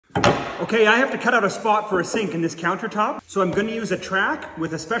Okay, I have to cut out a spot for a sink in this countertop, so I'm gonna use a track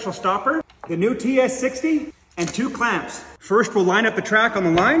with a special stopper, the new TS60, and 2 clamps. First, we'll line up the track on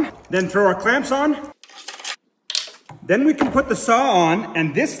the line, then throw our clamps on. Then we can put the saw on,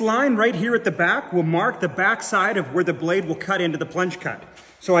 and this line right here at the back will mark the back side of where the blade will cut into the plunge cut.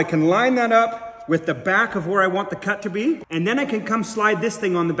 So I can line that up with the back of where I want the cut to be, and then I can come slide this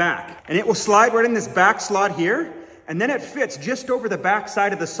thing on the back. And it will slide right in this back slot here, and then it fits just over the back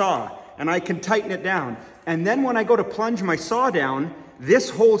side of the saw, and I can tighten it down. And then when I go to plunge my saw down,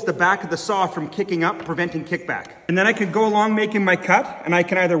 this holds the back of the saw from kicking up, preventing kickback. And then I can go along making my cut, and I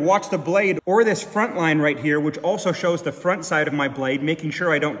can either watch the blade or this front line right here, which also shows the front side of my blade, making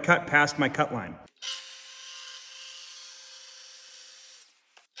sure I don't cut past my cut line.